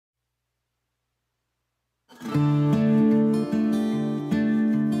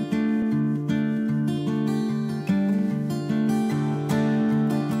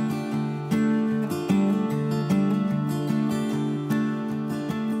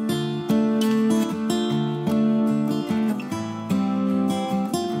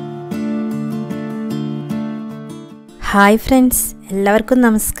Hi friends, എല്ലാവർക്കും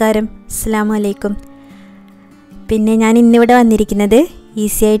നമസ്കാരം. അസ്സലാമു അലൈക്കും. പിന്നെ ഞാൻ ഇന്നിവിടെ വന്നിരിക്കുന്നത്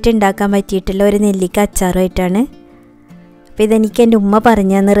ഈസി ആയിട്ട് ഉണ്ടാക്കാൻ പറ്റിയിട്ടുള്ള ഒരു നെല്ലിക്ക അച്ചാറുമായിട്ടാണ്. അപ്പോൾ ഇതെനിക്ക് എൻ്റെ ഉമ്മ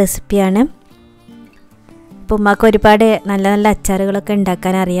പറഞ്ഞു തന്ന റെസിപ്പിയാണ്. അപ്പോൾ ഉമ്മക്ക് ഒരുപാട് നല്ല നല്ല അച്ചാറുകളൊക്കെ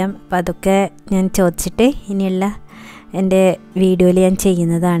ഉണ്ടാക്കാൻ അറിയാം. അപ്പോൾ അതൊക്കെ ഞാൻ ചോദിച്ചിട്ട് ഇനിയുള്ള എൻ്റെ വീഡിയോയിൽ ഞാൻ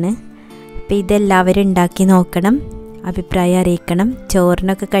ചെയ്യുന്നതാണ്. അപ്പോൾ ഇതെല്ലാവരും ഉണ്ടാക്കി നോക്കണം, അഭിപ്രായം അറിയിക്കണം.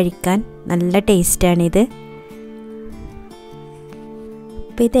 ചോറിനൊക്കെ കഴിക്കാൻ നല്ല ടേസ്റ്റാണിത്.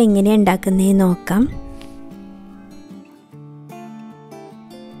 അപ്പോൾ ഇതെങ്ങനെയാണ് ഉണ്ടാക്കുന്നതെന്ന് നോക്കാം.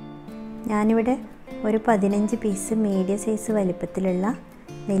 ഞാനിവിടെ ഒരു 15 പീസ് മീഡിയം സൈസ് വലിപ്പത്തിലുള്ള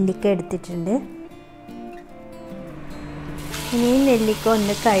നെല്ലിക്ക എടുത്തിട്ടുണ്ട്. ഇനി ഈ നെല്ലിക്ക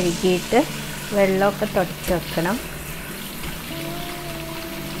ഒന്ന് കഴുകിയിട്ട് വെള്ളമൊക്കെ തുടച്ച് വെക്കണം.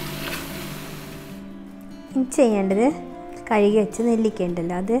 ഇനി ചെയ്യേണ്ടത്, കഴുകി വെച്ച് നെല്ലിക്ക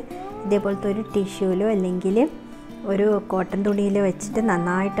ഉണ്ടല്ലോ, അത് ഇതേപോലത്തെ ഒരു ടിഷ്യൂലോ അല്ലെങ്കിൽ ഒരു കോട്ടൺ തുണിയിൽ വെച്ചിട്ട്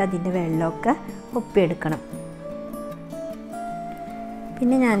നന്നായിട്ട് അതിൻ്റെ വെള്ളമൊക്കെ ഒപ്പിയെടുക്കണം.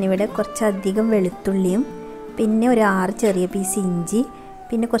 പിന്നെ ഞാനിവിടെ കുറച്ചധികം വെളുത്തുള്ളിയും പിന്നെ ഒരു 6 ചെറിയ പീസ് ഇഞ്ചി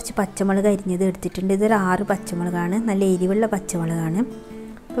പിന്നെ കുറച്ച് പച്ചമുളക് അരിഞ്ഞത് എടുത്തിട്ടുണ്ട്. ഇതൊരു 6 പച്ചമുളകാണ്, നല്ല എരിവുള്ള പച്ചമുളകാണ്.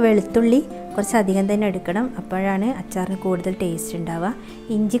 അപ്പോൾ വെളുത്തുള്ളി കുറച്ചധികം തന്നെ എടുക്കണം, അപ്പോഴാണ് അച്ചാറിന് കൂടുതൽ ടേസ്റ്റ് ഉണ്ടാവുക.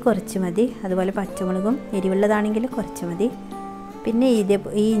 ഇഞ്ചി കുറച്ച് മതി, അതുപോലെ പച്ചമുളകും എരിവുള്ളതാണെങ്കിൽ കുറച്ച് മതി. പിന്നെ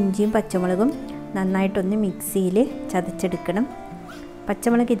ഈ ഇഞ്ചിയും പച്ചമുളകും നന്നായിട്ടൊന്ന് മിക്സിയിൽ ചതച്ചെടുക്കണം.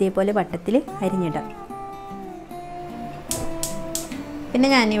 പച്ചമുളക് ഇതേപോലെ വട്ടത്തിൽ അരിഞ്ഞിടാം. പിന്നെ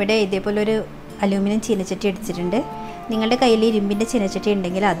ഞാനിവിടെ ഇതേപോലെ ഒരു അലൂമിനിയം ചീനച്ചട്ടി എടുത്തിട്ടുണ്ട്. നിങ്ങളുടെ കയ്യിൽ ഇരുമ്പിൻ്റെ ചീനച്ചട്ടി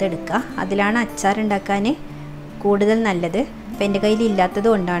ഉണ്ടെങ്കിൽ അതെടുക്കുക, അതിലാണ് അച്ചാർ ഉണ്ടാക്കാൻ കൂടുതൽ നല്ലത്. അപ്പോൾ എൻ്റെ കയ്യിൽ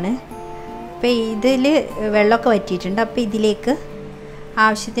ഇല്ലാത്തത് കൊണ്ടാണ്. അപ്പോൾ ഇതിൽ വെള്ളമൊക്കെ വറ്റിയിട്ടുണ്ട്. അപ്പോൾ ഇതിലേക്ക്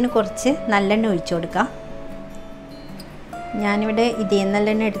ആവശ്യത്തിന് കുറച്ച് നല്ലെണ്ണ ഒഴിച്ചു കൊടുക്കുക. ഞാനിവിടെ ഇതേ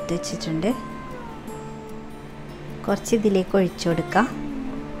നല്ലെണ്ണ എടുത്ത് വെച്ചിട്ടുണ്ട്. കുറച്ച് ഇതിലേക്ക് ഒഴിച്ചു കൊടുക്കുക.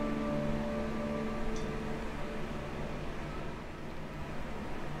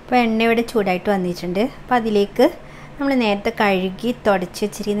 അപ്പോൾ എണ്ണ ഇവിടെ ചൂടായിട്ട് വന്നിട്ടുണ്ട്. അപ്പോൾ അതിലേക്ക് നമ്മൾ നേരത്തെ കഴുകി തുടച്ച്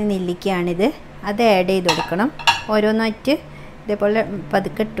വെച്ചിരിക്കുന്ന നെല്ലിക്കയാണിത്, അത് ആഡ് ചെയ്ത് കൊടുക്കണം. ഓരോന്നായിട്ട് ഇതേപോലെ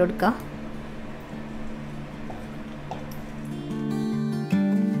പതുക്കെ ഇട്ട് കൊടുക്കുക.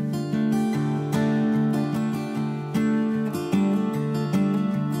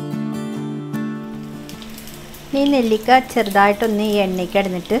 ഈ നെല്ലിക്ക ചെറുതായിട്ടൊന്ന് ഈ എണ്ണയ്ക്ക്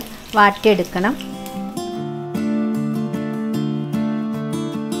കിടന്നിട്ട് വാട്ടിയെടുക്കണം.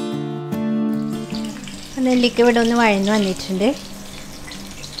 നെല്ലിക്ക ഇവിടെ ഒന്ന് വഴന്ന് വന്നിട്ടുണ്ട്.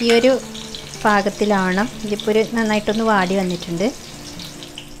 ഈ ഒരു പാകത്തിലാവണം. ഇതിപ്പോൾ ഒരു നന്നായിട്ടൊന്ന് വാടി വന്നിട്ടുണ്ട്.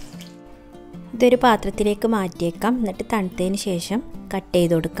 ഇതൊരു പാത്രത്തിലേക്ക് മാറ്റിയേക്കാം, എന്നിട്ട് തണുത്തതിന് ശേഷം കട്ട്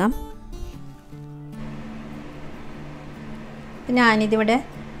ചെയ്ത് കൊടുക്കാം. ഞാനിതിവിടെ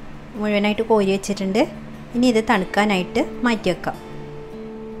മുഴുവനായിട്ട് കോരി വെച്ചിട്ടുണ്ട്. ഇനി ഇത് തണുക്കാനായിട്ട് മാറ്റി വെക്കാം.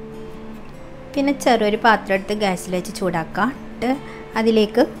 പിന്നെ ചെറിയൊരു പാത്രം എടുത്ത് ഗ്യാസിൽ വെച്ച് ചൂടാക്കാം.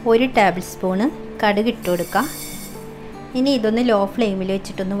 അതിലേക്ക് 1 ടേബിൾ സ്പൂണ് കടുക് ഇട്ട് കൊടുക്കുക. ഇനി ഇതൊന്ന് ലോ ഫ്ലെയിമിൽ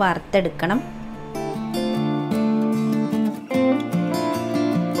വെച്ചിട്ടൊന്ന് വറുത്തെടുക്കണം.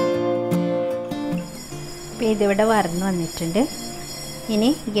 അപ്പോൾ ഇതിവിടെ വറന്ന് വന്നിട്ടുണ്ട്.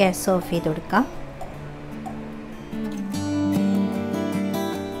 ഇനി ഗ്യാസ് ഓഫ് ചെയ്ത് കൊടുക്കാം.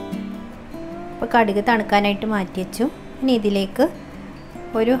 അപ്പോൾ കടുക് തണുക്കാനായിട്ട് മാറ്റി വെച്ചു. ഇനി ഇതിലേക്ക്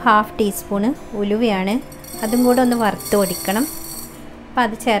ഒരു 1/2 ടീസ്പൂണ് ഉലുവയാണ്, അതും കൂടെ ഒന്ന് വറുത്ത് പൊടിക്കണം. അപ്പോൾ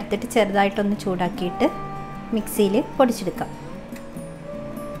അത് ചേർത്തിട്ട് ചെറുതായിട്ടൊന്ന് ചൂടാക്കിയിട്ട് മിക്സിയിൽ പൊടിച്ചെടുക്കാം.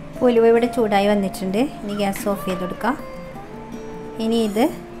 ഉലുവ ഇവിടെ ചൂടായി വന്നിട്ടുണ്ട്. ഇനി ഗ്യാസ് ഓഫ് ചെയ്ത് കൊടുക്കാം. ഇനി ഇത്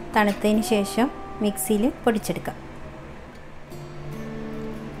തണുത്തതിന് ശേഷം മിക്സിയിൽ പൊടിച്ചെടുക്കാം.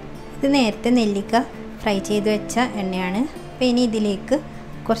 ഇത് നേരത്തെ നെല്ലിക്ക ഫ്രൈ ചെയ്ത് വെച്ച എണ്ണയാണ്. അപ്പോൾ ഇനി ഇതിലേക്ക്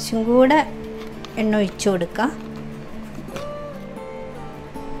കുറച്ചും കൂടെ എണ്ണ ഒഴിച്ചു കൊടുക്കുക.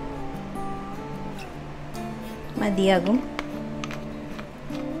 മതിയാകും.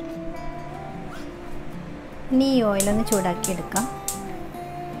 ഇനി ഈ ഓയിലൊന്ന് ചൂടാക്കിയെടുക്കാം.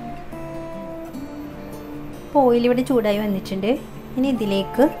 അപ്പോൾ ഓയിൽ ഇവിടെ ചൂടായി വന്നിട്ടുണ്ട്. ഇനി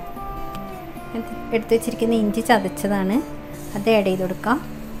ഇതിലേക്ക് എടുത്ത് വെച്ചിരിക്കുന്ന ഇഞ്ചി ചതച്ചതാണ്, അത് ആഡ് ചെയ്ത് കൊടുക്കാം.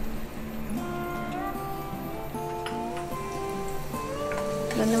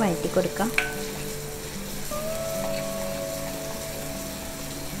 ഇതൊന്ന് വഴറ്റി കൊടുക്കാം.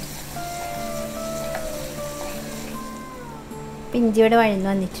 ഇഞ്ചിയുടെ വഴന്ന്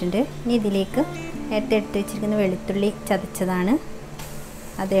വന്നിട്ടുണ്ട്. ഇനി ഇതിലേക്ക് നേരത്തെ എടുത്ത് വെച്ചിരിക്കുന്ന വെളുത്തുള്ളി ചതച്ചതാണ്,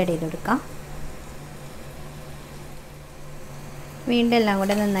 അത് ആഡ് ചെയ്ത് കൊടുക്കാം. വീണ്ടും എല്ലാം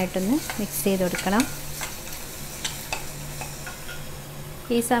കൂടെ നന്നായിട്ടൊന്ന് മിക്സ് ചെയ്ത് കൊടുക്കണം.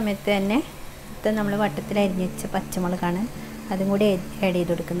 ഈ സമയത്ത് തന്നെ നമ്മൾ വട്ടത്തിൽ അരിഞ്ഞ് വെച്ച പച്ചമുളകാണ്, അതും കൂടി ആഡ്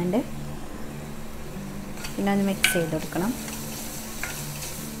ചെയ്ത് കൊടുക്കുന്നുണ്ട്. പിന്നെ ഒന്ന് മിക്സ് ചെയ്ത് കൊടുക്കണം.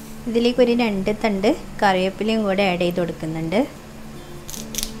 ഇതിലേക്ക് ഒരു 2 തണ്ട് കറിവേപ്പിലയും കൂടെ ആഡ് ചെയ്ത് കൊടുക്കുന്നുണ്ട്.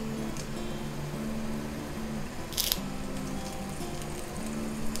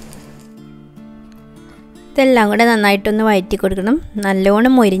 ഇതെല്ലാം കൂടെ നന്നായിട്ടൊന്ന് വഴറ്റി കൊടുക്കണം.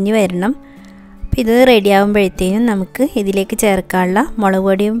 നല്ലോണം മൊരിഞ്ഞ് വരണം. അപ്പോൾ ഇത് റെഡി ആകുമ്പോഴത്തേനും നമുക്ക് ഇതിലേക്ക് ചേർക്കാനുള്ള മുളക്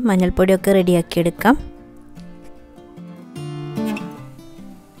പൊടിയും മഞ്ഞൾപ്പൊടിയും ഒക്കെ റെഡിയാക്കി എടുക്കാം.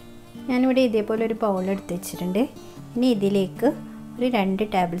 ഞാനിവിടെ ഇതേപോലെ ഒരു ബൗൾ എടുത്ത് വെച്ചിട്ടുണ്ട്. ഇനി ഇതിലേക്ക് ഒരു 2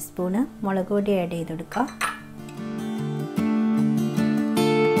 ടേബിൾ സ്പൂണ് മുളക് പൊടി ആഡ് ചെയ്ത് കൊടുക്കാം.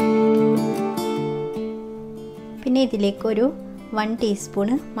 പിന്നെ ഇതിലേക്ക് ഒരു 1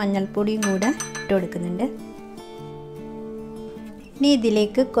 ടീസ്പൂണ് മഞ്ഞൾപ്പൊടിയും കൂടെ ഇട്ട് കൊടുക്കുന്നുണ്ട്. ഇനി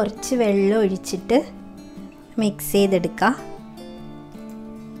ഇതിലേക്ക് കുറച്ച് വെള്ളം ഒഴിച്ചിട്ട് മിക്സ് ചെയ്തെടുക്കാം.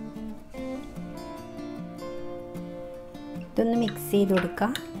 ഇതൊന്ന് മിക്സ് ചെയ്ത്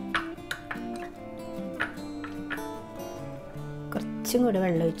കൊടുക്കാം. കുറച്ചും കൂടി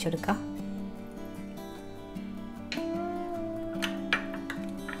വെള്ളം ഒഴിച്ചു കൊടുക്കാം.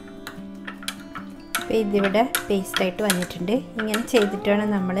 അപ്പോൾ ഇതിവിടെ പേസ്റ്റായിട്ട് വന്നിട്ടുണ്ട്. ഇങ്ങനെ ചെയ്തിട്ട്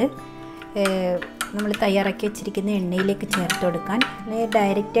വേണം നമ്മൾ തയ്യാറാക്കി വെച്ചിരിക്കുന്ന എണ്ണയിലേക്ക് ചേർത്ത് കൊടുക്കാൻ. അല്ലെങ്കിൽ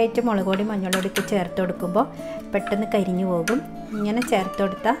ഡയറക്റ്റായിട്ട് മുളക് പൊടി മഞ്ഞൾപ്പൊടിയൊക്കെ ചേർത്ത് കൊടുക്കുമ്പോൾ പെട്ടെന്ന് കരിഞ്ഞു പോകും. ഇങ്ങനെ ചേർത്ത്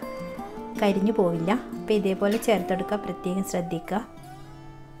കൊടുത്താൽ കരിഞ്ഞു പോവില്ല. അപ്പോൾ ഇതേപോലെ ചേർത്ത് കൊടുക്കുക, പ്രത്യേകം ശ്രദ്ധിക്കുക.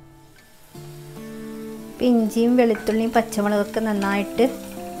 ഇപ്പോൾ ഇഞ്ചിയും വെളുത്തുള്ളിയും പച്ചമുളകൊക്കെ നന്നായിട്ട്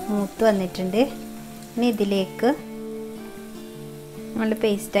മൂത്ത് വന്നിട്ടുണ്ട്. ഇനി ഇതിലേക്ക് നമ്മൾ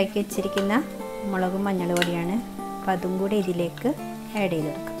പേസ്റ്റാക്കി വെച്ചിരിക്കുന്ന മുളകും മഞ്ഞൾ പൊടിയാണ്. അപ്പോൾ അതും കൂടി ഇതിലേക്ക് ആഡ്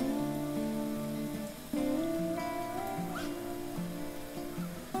ചെയ്ത് കൊടുക്കാം.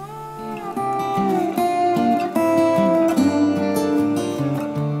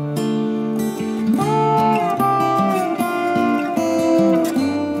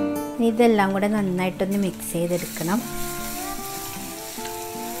 ഇതെല്ലാം കൂടെ നന്നായിട്ടൊന്ന് മിക്സ് ചെയ്തെടുക്കണം.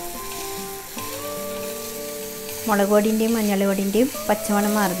 മുളക് പൊടിൻ്റെയും മഞ്ഞൾ പൊടിൻ്റെയും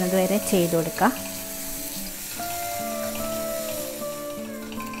പച്ചമണം മാറുന്നത് വരെ ചെയ്ത് കൊടുക്കാം.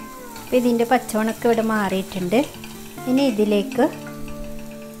 അപ്പോൾ ഇതിൻ്റെ പച്ചമണമൊക്കെ ഇവിടെ മാറിയിട്ടുണ്ട്. ഇനി ഇതിലേക്ക്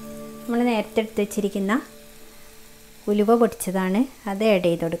നമ്മൾ നേരത്തെ എടുത്ത് വെച്ചിരിക്കുന്ന ഉലുവ പൊടിച്ചതാണ്, അത് ആഡ്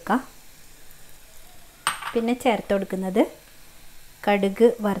ചെയ്ത് കൊടുക്കാം. പിന്നെ ചേർത്ത് കൊടുക്കുന്നത് കടുക്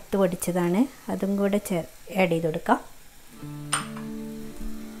വറുത്ത് പൊടിച്ചതാണ്, അതും കൂടെ ആഡ് ചെയ്ത് കൊടുക്കാം.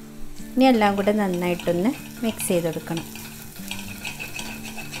 ഇനി എല്ലാം കൂടെ നന്നായിട്ടൊന്ന് മിക്സ് ചെയ്ത് കൊടുക്കണം.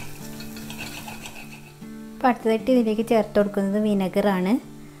 അപ്പോൾ അടുത്തതായിട്ട് ഇതിലേക്ക് ചേർത്ത് കൊടുക്കുന്നത് വിനെഗറാണ്.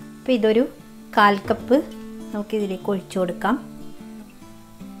 അപ്പോൾ ഇതൊരു 1/4 കപ്പ് നമുക്കിതിലേക്ക് ഒഴിച്ചു കൊടുക്കാം.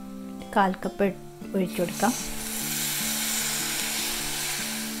 1/4 കപ്പ് ഒഴിച്ചു കൊടുക്കാം.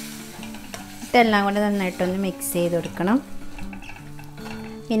 ഇതെല്ലാം കൂടെ നന്നായിട്ടൊന്ന് മിക്സ് ചെയ്ത് കൊടുക്കണം.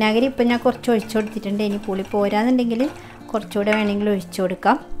 വിനാഗിരി ഇപ്പം ഞാൻ കുറച്ച് ഒഴിച്ചു കൊടുത്തിട്ടുണ്ട്. ഇനി പുളി പോരാന്നുണ്ടെങ്കിൽ കുറച്ചുകൂടെ വേണമെങ്കിൽ ഒഴിച്ചു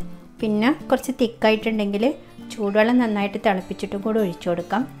കൊടുക്കാം. പിന്നെ കുറച്ച് തിക്കായിട്ടുണ്ടെങ്കിൽ ചൂടുവെള്ളം നന്നായിട്ട് തിളപ്പിച്ചിട്ടും കൂടെ ഒഴിച്ചു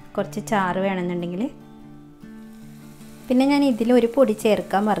കൊടുക്കാം, കുറച്ച് ചാറ് വേണമെന്നുണ്ടെങ്കിൽ. പിന്നെ ഞാൻ ഇതിലൊരു പൊടി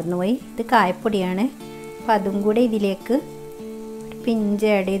ചേർക്കാൻ മറന്നുപോയി. ഇത് കായപ്പൊടിയാണ്. അപ്പോൾ അതും കൂടെ ഇതിലേക്ക് ഒരു പിഞ്ച്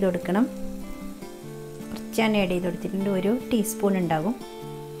ആഡ് ചെയ്ത് കൊടുക്കണം. കുറച്ച് ഞാൻ ആഡ് ചെയ്ത് കൊടുത്തിട്ടുണ്ട്, 1 ടീസ്പൂൺ ഉണ്ടാകും.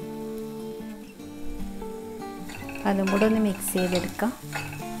 അതും കൂടെ ഒന്ന് മിക്സ് ചെയ്തെടുക്കാം.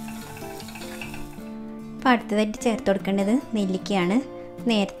 അപ്പോൾ അടുത്തതായിട്ട് ചേർത്ത് കൊടുക്കേണ്ടത് നെല്ലിക്കയാണ്.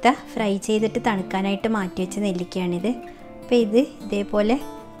 നേരത്തെ ഫ്രൈ ചെയ്തിട്ട് തണുക്കാനായിട്ട് മാറ്റി വെച്ച നെല്ലിക്കയാണിത്. അപ്പോൾ ഇത് ഇതേപോലെ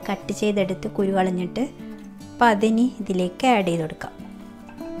കട്ട് ചെയ്തെടുത്ത് കുരു കളഞ്ഞിട്ട് അപ്പോൾ അതിനി ഇതിലേക്ക് ആഡ് ചെയ്ത് കൊടുക്കാം.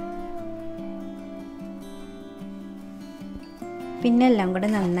 പിന്നെ എല്ലാം കൂടെ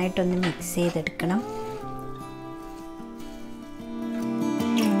നന്നായിട്ടൊന്ന് മിക്സ് ചെയ്തെടുക്കണം.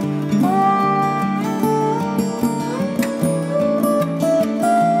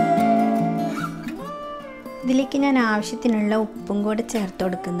 ഇതിലേക്ക് ഞാൻ ആവശ്യത്തിനുള്ള ഉപ്പും കൂടെ ചേർത്ത്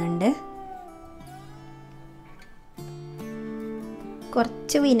കൊടുക്കുന്നുണ്ട്.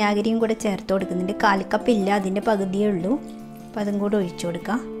 കുറച്ച് വിനാഗിരിയും കൂടെ ചേർത്ത് കൊടുക്കുന്നുണ്ട്. 1/4 കപ്പ് ഇല്ല, അതിൻ്റെ പകുതിയേ ഉള്ളൂ. അപ്പോൾ അതും കൂടെ ഒഴിച്ചു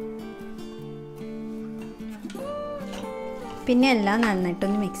കൊടുക്കാം. പിന്നെ എല്ലാം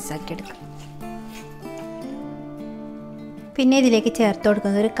നന്നായിട്ടൊന്ന് മിക്സാക്കി എടുക്കാം. പിന്നെ ഇതിലേക്ക് ചേർത്ത്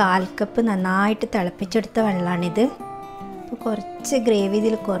കൊടുക്കുന്നത് ഒരു 1/4 കപ്പ് നന്നായിട്ട് തിളപ്പിച്ചെടുത്ത വെള്ളമാണിത്. അപ്പോൾ കുറച്ച് ഗ്രേവി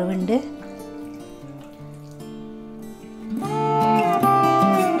ഇതിൽ കുറവുണ്ട്.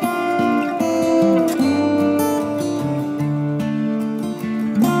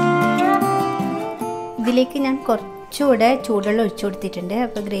 ഇതിലേക്ക് ഞാൻ കുറച്ചുകൂടെ ചൂടുവെള്ളം ഒഴിച്ചു കൊടുത്തിട്ടുണ്ട്.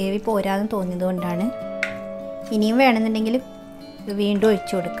 അപ്പോൾ ഗ്രേവി പോരാതെന്ന് തോന്നിയതുകൊണ്ടാണ്. ഇനിയും വേണമെന്നുണ്ടെങ്കിൽ വീണ്ടും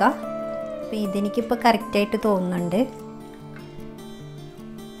ഒഴിച്ചു കൊടുക്കാം. അപ്പോൾ ഇതെനിക്കിപ്പോൾ കറക്റ്റായിട്ട് തോന്നുന്നുണ്ട്.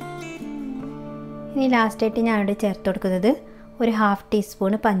 ഇനി ലാസ്റ്റായിട്ട് ഞാനിവിടെ ചേർത്ത് കൊടുക്കുന്നത് ഒരു 1/2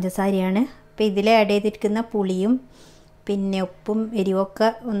 ടീസ്പൂൺ പഞ്ചസാരയാണ്. അപ്പോൾ അപ്പോൾ ഇതിൽ ആഡ് ചെയ്തിരിക്കുന്ന പുളിയും പിന്നെ ഉപ്പും എരിവൊക്കെ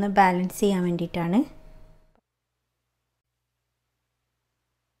ഒന്ന് ബാലൻസ് ചെയ്യാൻ വേണ്ടിയിട്ടാണ്.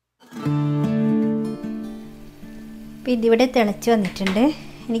 അപ്പോൾ ഇതിവിടെ തിളച്ച് വന്നിട്ടുണ്ട്.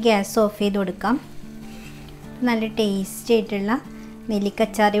 ഇനി ഗ്യാസ് ഓഫ് ചെയ്ത് കൊടുക്കാം. നല്ല ടേസ്റ്റി ആയിട്ടുള്ള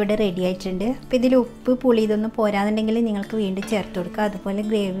നെല്ലിക്കച്ചാർ ഇവിടെ റെഡി ആയിട്ടുണ്ട്. അപ്പോൾ ഇതിൽ ഉപ്പ് പുളി ഇതൊന്നും പോരാന്നുണ്ടെങ്കിൽ നിങ്ങൾക്ക് വീണ്ടും ചേർത്ത് കൊടുക്കുക. അതുപോലെ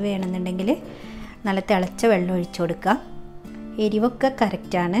ഗ്രേവി വേണമെന്നുണ്ടെങ്കിൽ നല്ല തിളച്ച വെള്ളം ഒഴിച്ചു കൊടുക്കുക. എരിവൊക്കെ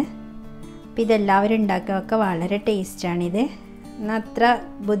കറക്റ്റാണ്. അപ്പോൾ ഇതെല്ലാവരും ഉണ്ടാക്കുകയൊക്കെ വളരെ ടേസ്റ്റാണിത്. എന്നാൽ അത്ര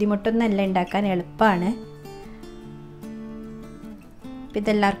ബുദ്ധിമുട്ടൊന്നുമല്ല, ഉണ്ടാക്കാൻ എളുപ്പമാണ്. അപ്പോൾ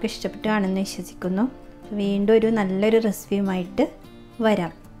ഇതെല്ലാവർക്കും ഇഷ്ടപ്പെട്ടു കാണുമെന്ന് വിശ്വസിക്കുന്നു. വീണ്ടും ഒരു നല്ലൊരു റെസിപ്പിയുമായിട്ട്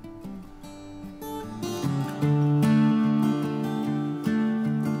വരാം.